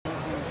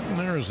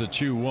Here's the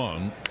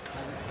 2-1.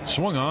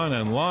 Swung on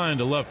and lined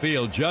to left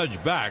field.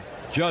 Judge back.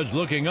 Judge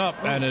looking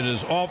up, and it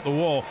is off the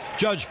wall.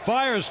 Judge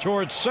fires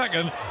towards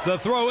second. The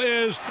throw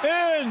is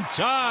in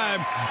time.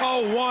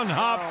 A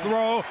one-hop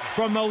throw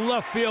from the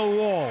left field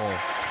wall.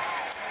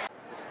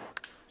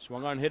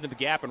 Swung on, hit in the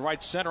gap and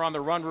right center on the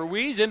run.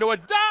 Ruiz into a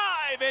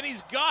dive, and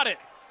he's got it.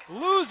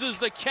 Loses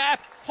the cap,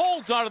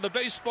 holds onto the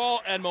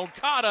baseball, and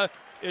Moncada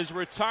is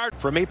retired.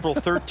 From April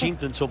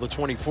 13th until the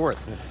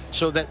 24th.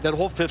 So that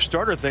whole fifth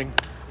starter thing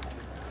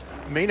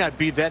may not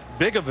be that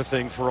big of a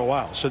thing for a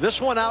while. So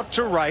this one out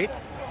to right.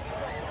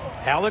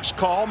 Alex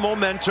Call,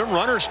 momentum,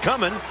 runners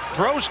coming,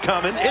 throws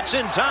coming, it's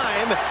in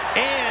time,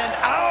 and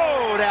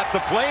out at the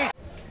plate.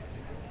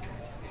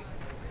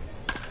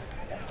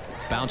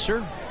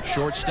 Bouncer,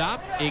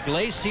 shortstop,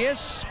 Iglesias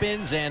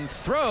spins and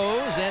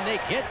throws, and they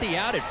get the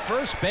out at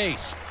first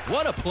base.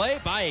 What a play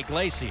by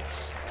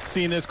Iglesias.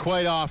 Seen this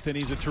quite often.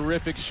 He's a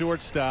terrific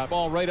shortstop.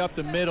 Ball right up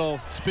the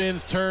middle,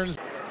 spins, turns.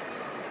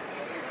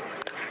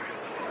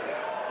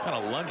 Kind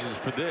of lunges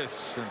for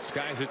this and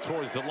skies it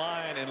towards the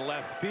line in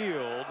left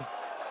field.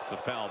 It's a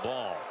foul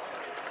ball.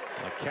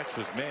 The catch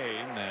was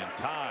made and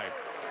tied.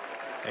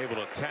 Able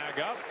to tag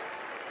up,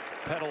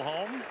 pedal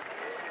home.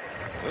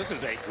 This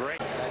is a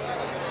great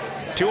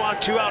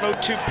 2-on-2 out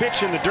 0-2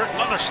 pitch in the dirt.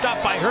 Another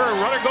stop by her.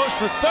 Runner goes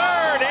for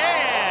third,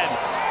 and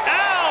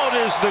out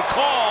is the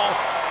call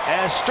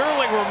as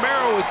Sterling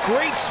Romero with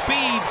great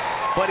speed,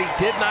 but he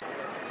did not.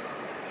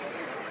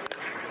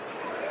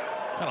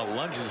 kind of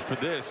lunges for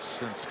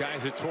this and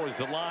skies it towards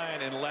the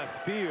line in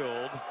left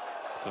field.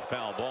 It's a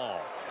foul ball.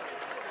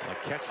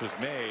 The catch was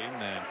made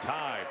and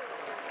tied.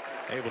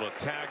 Able to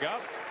tag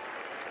up,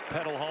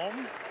 pedal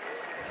home.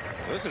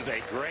 This is a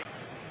great.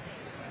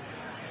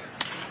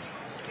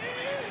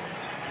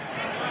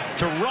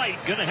 To right,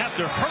 gonna have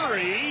to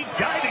hurry.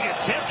 Diving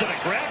attempt and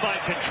a grab by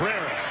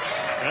Contreras.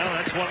 Well,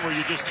 that's one where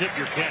you just tip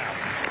your cap.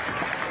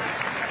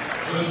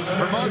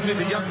 Reminds me of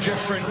the young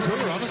Jeff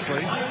Francoeur,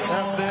 honestly,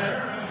 out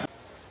there.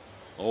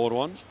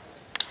 0-1.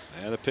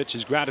 And the pitch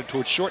is grounded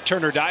towards short.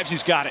 Turner dives.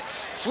 He's got it.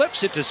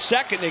 Flips it to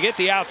second to get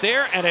the out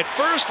there, and at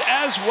first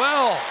as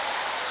well.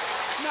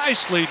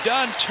 Nicely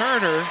done,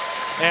 Turner.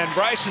 And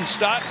Bryson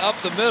Stott up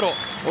the middle.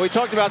 Well, we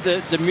talked about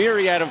the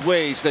myriad of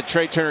ways that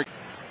Trey Turner.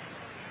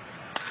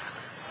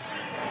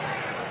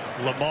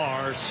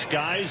 Lamar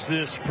skies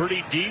this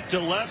pretty deep to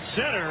left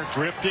center.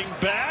 Drifting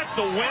back.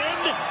 The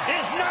wind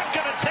is not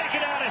going to take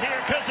it out of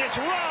here because it's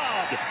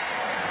robbed.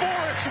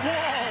 Forrest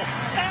Wall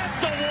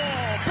at the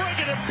wall,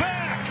 bringing it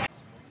back.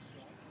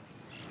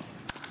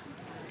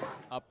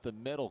 Up the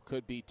middle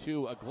could be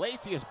two.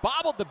 Iglesias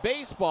bobbled the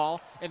baseball,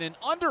 and an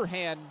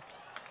underhand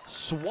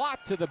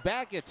swat to the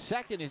back at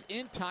second is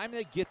in time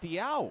to get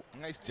the out.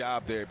 Nice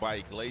job there by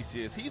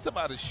Iglesias. He's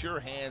about as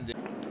sure-handed.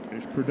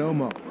 There's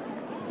Perdomo.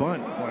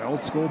 Bunt. Boy,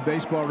 old school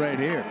baseball right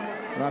here.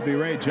 Robbie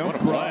Ray jump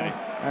throw.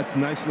 That's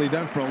nicely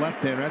done for a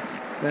left-hander.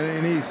 That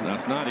ain't easy.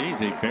 That's not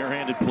easy.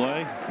 Barehanded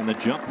play and the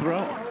jump throw.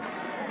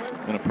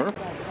 And a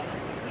purple.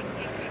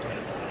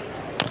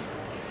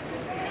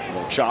 A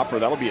little chopper.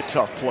 That'll be a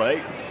tough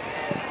play.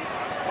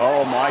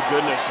 Oh my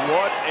goodness,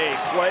 what a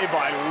play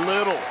by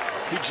Little.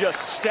 He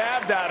just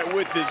stabbed at it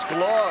with his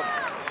glove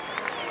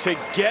to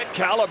get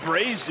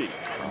Calabrese.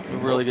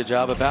 Really good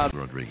job about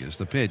Rodriguez.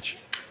 The pitch.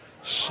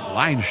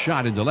 Line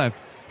shot into left,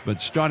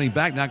 but starting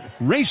back now,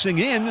 racing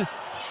in,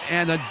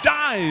 and a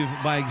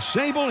dive by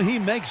Sable. He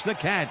makes the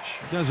catch.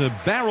 Does a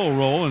barrel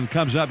roll and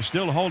comes up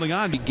still holding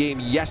on. Game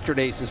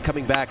yesterday's is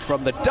coming back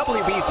from the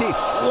WBC.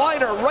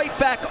 Liner right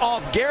back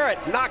off Garrett.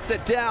 Knocks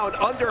it down.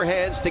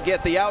 Underhands to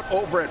get the out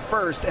over at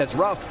first as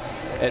Ruff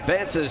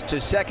advances to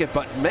second.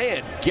 But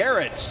man,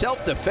 Garrett,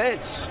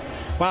 self-defense.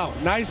 Wow,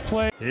 nice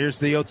play. Here's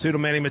the 0-2 to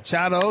Manny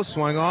Machado.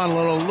 Swung on, a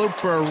little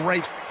looper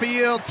right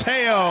field.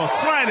 Teo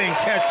sliding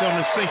catch on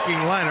the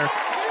sinking liner.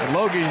 And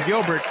Logan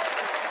Gilbert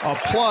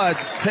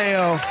applauds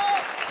Teo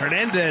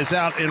Hernandez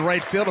out in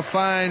right field. A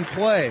fine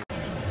play.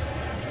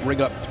 Ring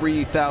up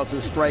 3,000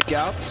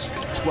 strikeouts.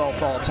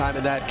 12th all time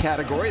in that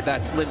category.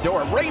 That's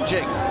Lindor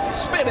ranging,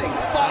 spinning,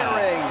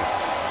 firing,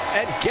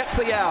 and gets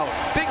the out.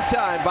 Big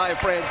time by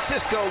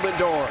Francisco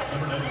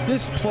Lindor.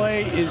 This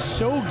play is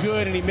so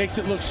good, and he makes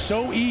it look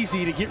so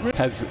easy to get rid of.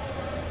 Has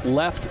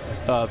left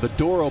the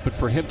door open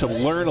for him to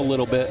learn a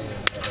little bit.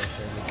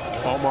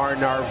 Omar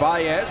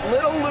Narvaez,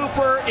 little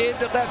looper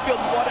into left field.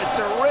 What a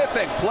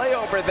terrific play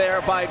over there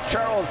by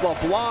Charles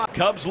LeBlanc.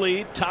 Cubs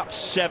lead, top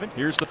 7.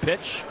 Here's the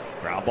pitch.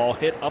 Ground ball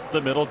hit up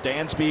the middle.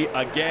 Dansby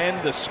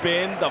again, the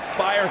spin, the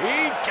fire.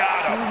 He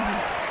got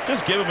him.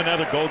 Just give him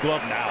another Gold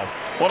Glove now.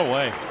 What a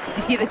way.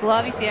 You see the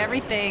glove, you see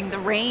everything, the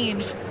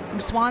range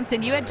from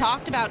Swanson. You had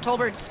talked about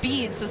Tolbert's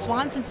speed, so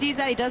Swanson sees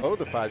that. He does. Oh,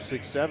 the 5,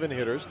 6, 7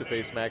 hitters to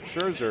face Max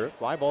Scherzer.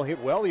 Fly ball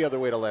hit well the other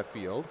way to left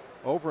field.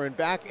 Over and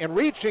back and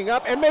reaching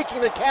up and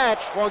making the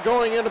catch while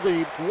going into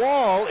the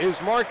wall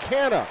is Mark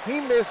Canha.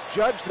 He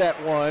misjudged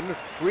that one,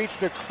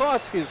 reached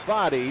across his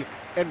body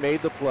and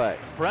made the play.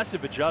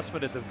 Impressive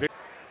adjustment at the very.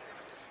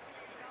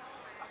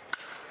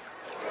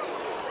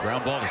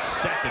 Ground ball to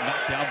second,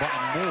 knocked down by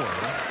Moore.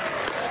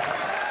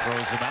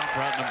 Throws him out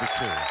for out number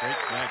 2. Great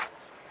snag.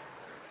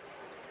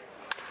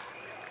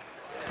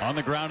 On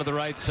the ground to the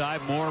right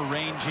side, more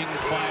ranging,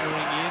 firing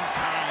in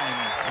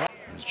time.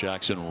 Here's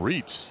Jackson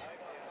Reitz.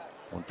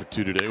 1 for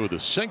 2 today with a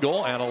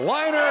single and a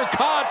liner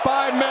caught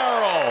by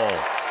Merrill.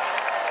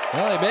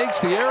 Well, he makes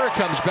the error,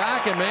 comes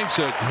back and makes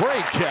a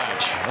great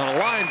catch on a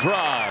line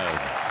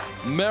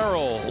drive.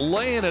 Merrill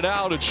laying it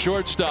out at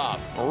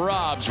shortstop.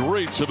 Robs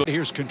Reitz.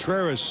 Here's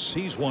Contreras.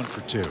 He's 1 for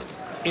 2.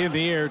 In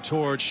the air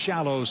towards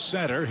shallow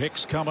center.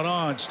 Hicks coming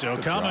on. Still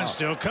coming.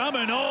 Still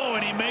coming. Oh,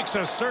 and he makes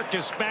a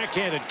circus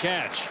backhanded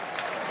catch.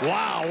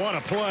 Wow, what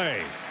a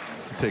play.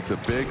 Takes a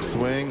big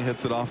swing,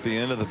 hits it off the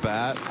end of the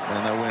bat,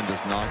 and that wind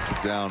just knocks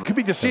it down. Could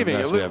be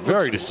deceiving.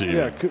 Very deceiving.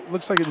 Yeah,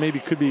 looks like it maybe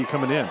could be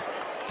coming in.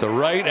 To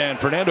right, and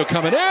Fernando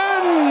coming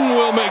in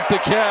will make the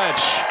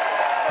catch.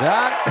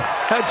 That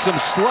had some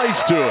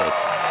slice to it.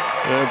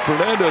 And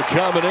Fernando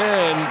coming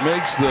in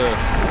makes the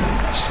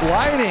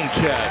sliding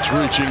catch,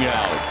 reaching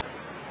out.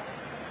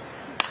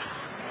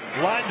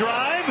 Line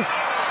drive,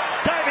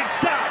 diving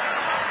stop.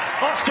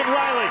 Austin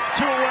Riley,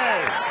 2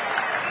 away.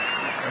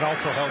 It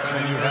also helps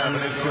when you have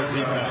an infield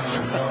defense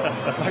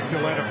like the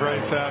Atlanta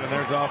Braves have, and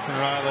there's Austin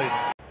Riley.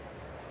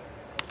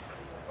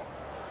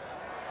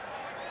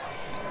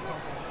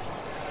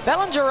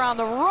 Bellinger on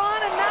the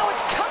run, and now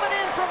it's coming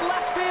in from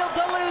left field.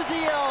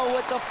 Deluzio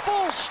with the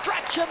full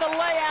stretch of the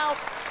layout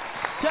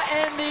to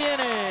end the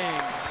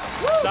inning.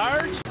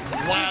 Sarge,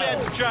 wow.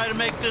 To try to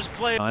make this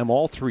play. I'm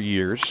all 3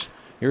 years.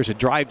 Here's a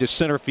drive to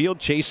center field.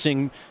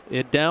 Chasing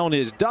it down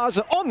is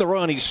Daza. On the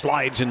run, he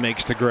slides and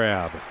makes the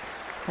grab.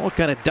 Well,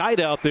 kind of died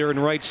out there in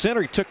right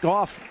center. He took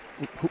off,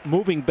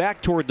 moving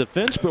back toward the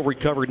fence, but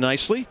recovered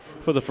nicely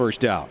for the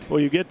first out. Well,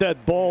 you get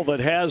that ball that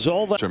has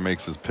all that.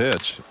 Makes his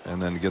pitch and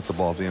then gets the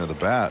ball at the end of the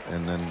bat,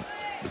 and then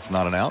it's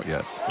not an out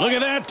yet. Look at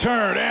that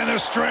turn and the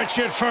stretch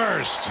at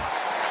first.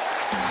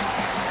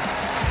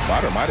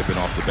 Potter might have been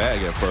off the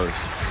bag at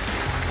first.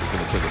 He's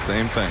going to say the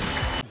same thing.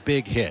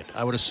 Big hit.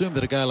 I would assume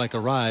that a guy like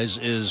Arise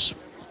is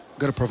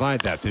going to provide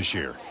that this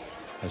year.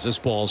 As this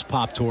ball's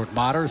popped toward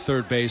Motter,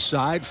 third base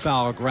side,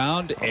 foul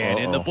ground, and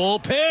in the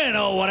bullpen.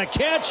 Oh, what a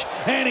catch!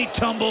 And he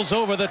tumbles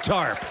over the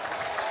tarp.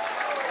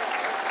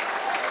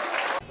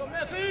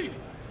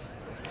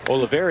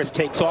 Olivares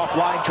takes off,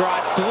 line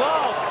drive,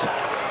 gloved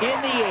in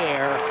the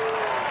air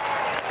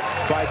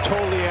by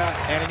Tolia,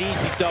 and an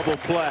easy double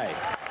play.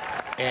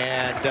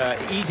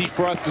 And easy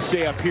for us to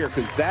say up here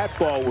because that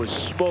ball was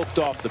smoked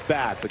off the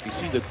bat, but you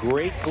see the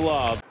great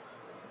glove.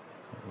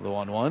 The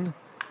 1-1.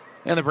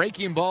 And the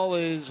breaking ball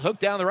is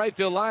hooked down the right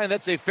field line.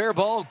 That's a fair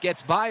ball.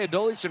 Gets by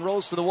Adolis and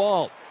rolls to the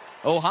wall.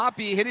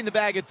 Ohapi hitting the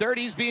bag at third.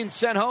 He's being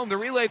sent home. The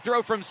relay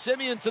throw from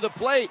Simeon to the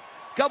plate.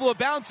 Couple of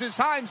bounces.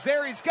 Himes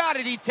there. He's got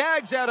it. He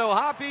tags out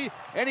Ohapi,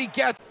 and he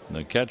gets.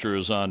 The catcher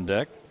is on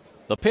deck.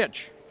 The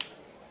pitch.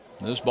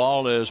 This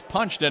ball is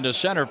punched into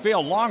center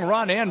field. Long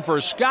run in for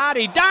Scott.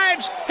 He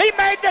dives. He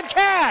made the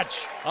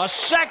catch. A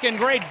second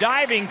great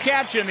diving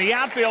catch in the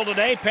outfield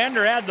today.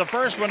 Pender had the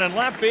first one in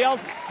left field.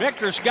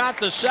 Victor Scott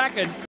the second.